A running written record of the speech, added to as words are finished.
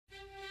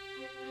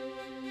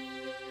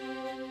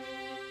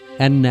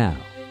And now,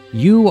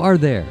 you are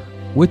there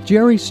with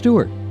Jerry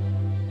Stewart.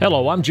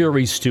 Hello, I'm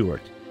Jerry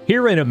Stewart.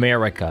 Here in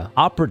America,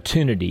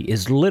 opportunity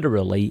is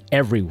literally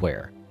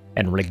everywhere.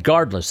 And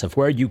regardless of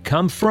where you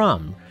come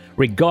from,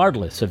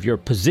 regardless of your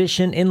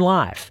position in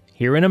life,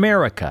 here in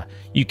America,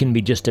 you can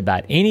be just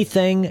about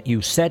anything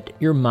you set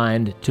your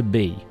mind to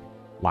be.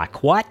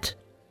 Like what?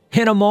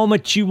 In a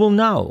moment you will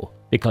know,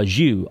 because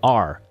you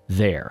are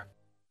there.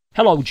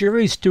 Hello,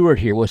 Jerry Stewart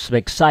here with some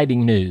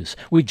exciting news.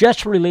 We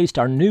just released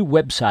our new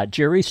website,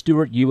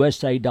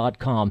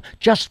 JerryStewartUSA.com,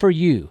 just for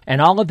you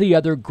and all of the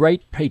other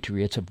great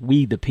patriots of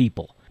We the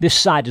People. This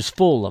site is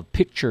full of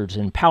pictures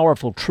and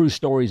powerful true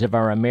stories of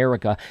our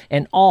America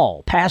and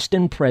all, past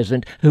and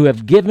present, who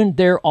have given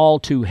their all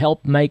to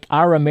help make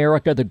our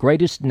America the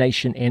greatest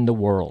nation in the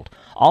world.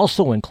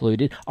 Also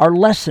included are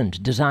lessons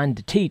designed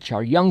to teach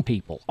our young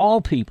people,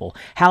 all people,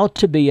 how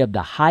to be of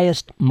the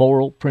highest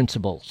moral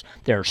principles.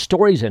 There are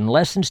stories and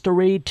lessons to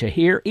read, to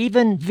hear,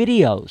 even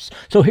videos.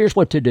 So here's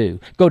what to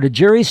do. Go to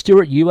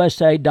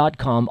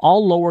JerryStewartUSA.com,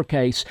 all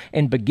lowercase,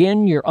 and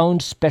begin your own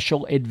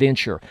special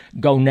adventure.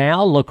 Go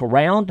now, look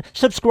around,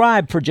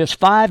 subscribe for just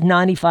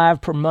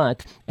 $5.95 per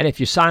month, and if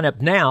you sign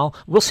up now,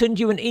 we'll send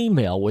you an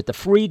email with the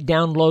free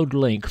download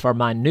link for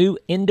my new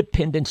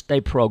Independence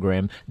Day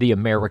program, The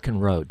American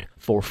Road,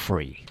 for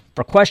free.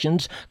 For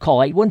questions, call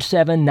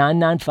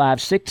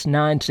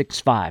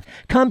 817-995-6965.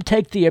 Come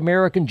take the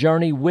American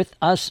journey with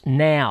us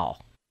now.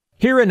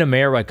 Here in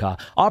America,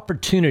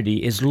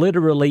 opportunity is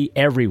literally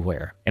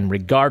everywhere. And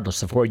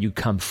regardless of where you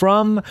come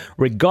from,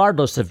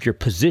 regardless of your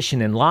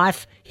position in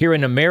life, here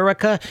in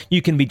America,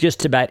 you can be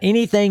just about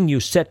anything you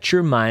set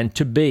your mind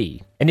to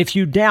be. And if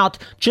you doubt,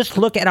 just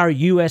look at our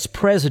U.S.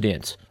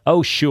 presidents.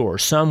 Oh, sure,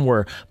 some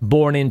were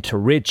born into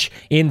rich,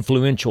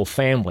 influential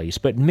families,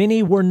 but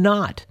many were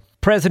not.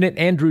 President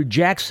Andrew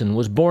Jackson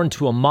was born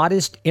to a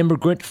modest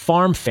immigrant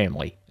farm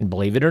family, and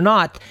believe it or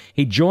not,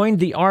 he joined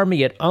the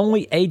Army at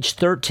only age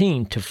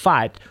 13 to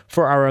fight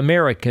for our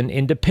American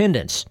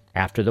independence.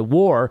 After the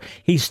war,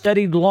 he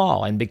studied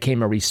law and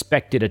became a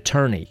respected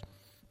attorney.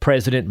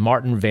 President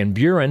Martin Van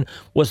Buren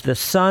was the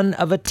son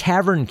of a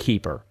tavern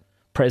keeper.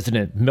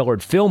 President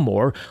Millard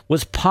Fillmore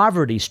was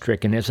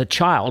poverty-stricken as a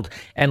child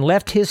and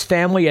left his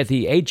family at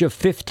the age of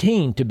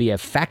 15 to be a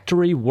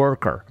factory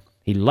worker.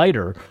 He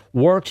later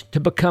worked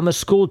to become a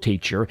school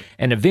teacher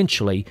and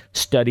eventually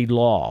studied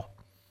law.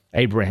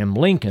 Abraham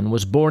Lincoln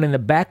was born in the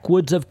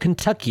backwoods of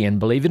Kentucky, and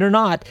believe it or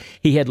not,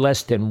 he had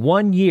less than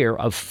 1 year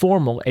of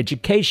formal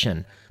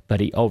education, but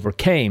he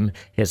overcame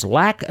his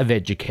lack of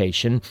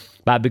education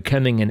by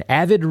becoming an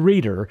avid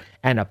reader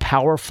and a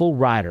powerful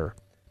writer.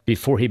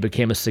 Before he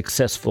became a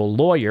successful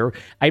lawyer,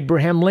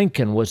 Abraham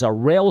Lincoln was a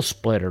rail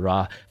splitter,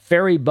 a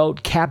ferry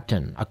boat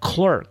captain, a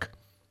clerk,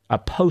 a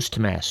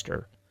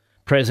postmaster.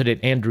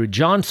 President Andrew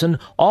Johnson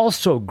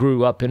also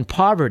grew up in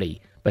poverty,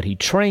 but he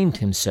trained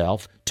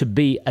himself to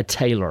be a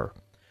tailor.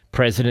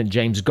 President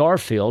James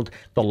Garfield,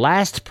 the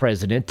last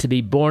president to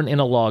be born in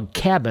a log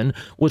cabin,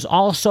 was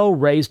also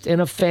raised in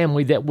a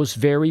family that was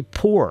very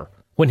poor.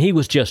 When he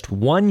was just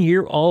 1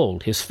 year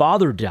old, his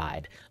father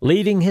died,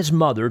 leaving his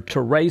mother to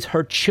raise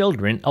her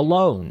children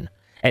alone.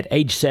 At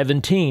age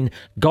 17,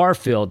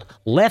 Garfield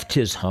left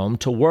his home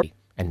to work,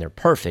 and they're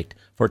perfect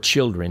for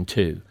children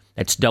too.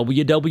 That's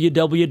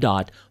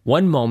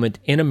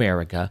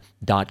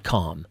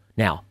www.onemomentinamerica.com.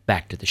 Now,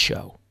 back to the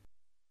show.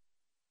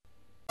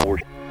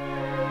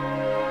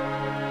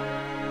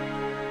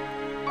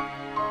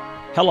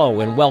 Hello,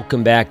 and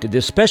welcome back to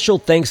this special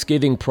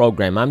Thanksgiving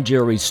program. I'm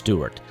Jerry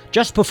Stewart.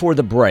 Just before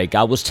the break,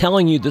 I was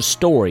telling you the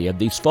story of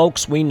these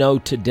folks we know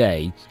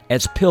today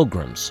as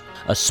pilgrims,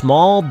 a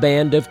small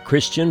band of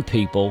Christian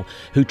people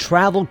who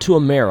traveled to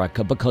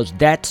America because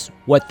that's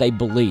what they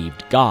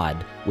believed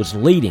God was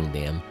leading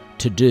them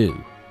to do.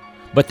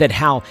 But that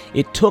how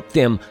it took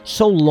them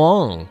so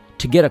long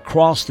to get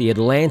across the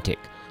Atlantic,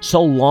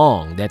 so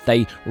long that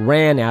they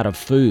ran out of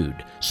food,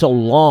 so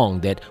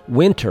long that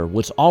winter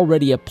was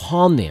already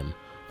upon them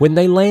when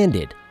they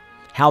landed,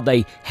 how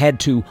they had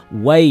to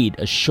wade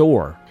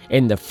ashore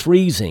in the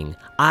freezing,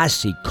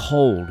 icy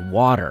cold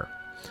water,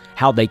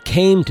 how they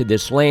came to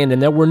this land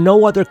and there were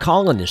no other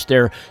colonists.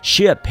 Their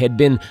ship had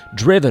been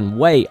driven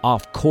way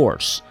off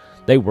course.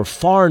 They were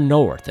far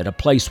north at a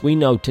place we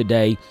know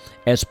today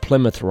as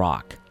Plymouth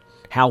Rock.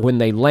 How when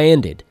they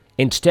landed,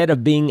 instead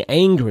of being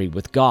angry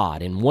with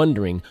God and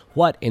wondering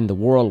what in the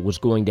world was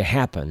going to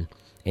happen,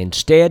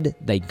 instead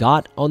they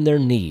got on their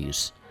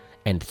knees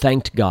and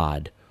thanked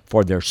God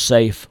for their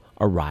safe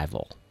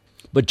arrival.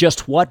 But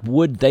just what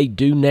would they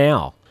do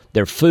now?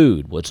 Their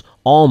food was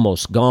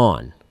almost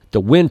gone.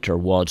 The winter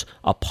was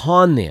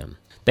upon them.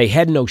 They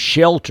had no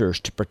shelters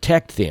to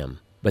protect them,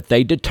 but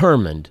they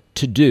determined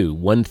to do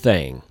one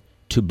thing,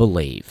 to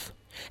believe.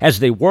 As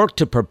they worked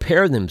to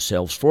prepare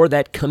themselves for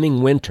that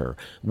coming winter,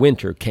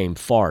 winter came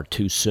far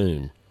too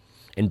soon.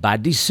 And by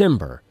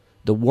December,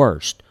 the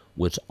worst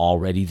was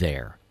already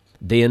there.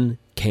 Then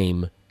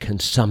came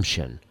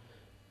consumption,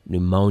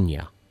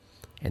 pneumonia,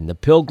 and the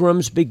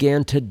pilgrims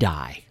began to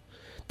die.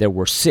 There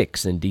were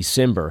 6 in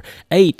December, 8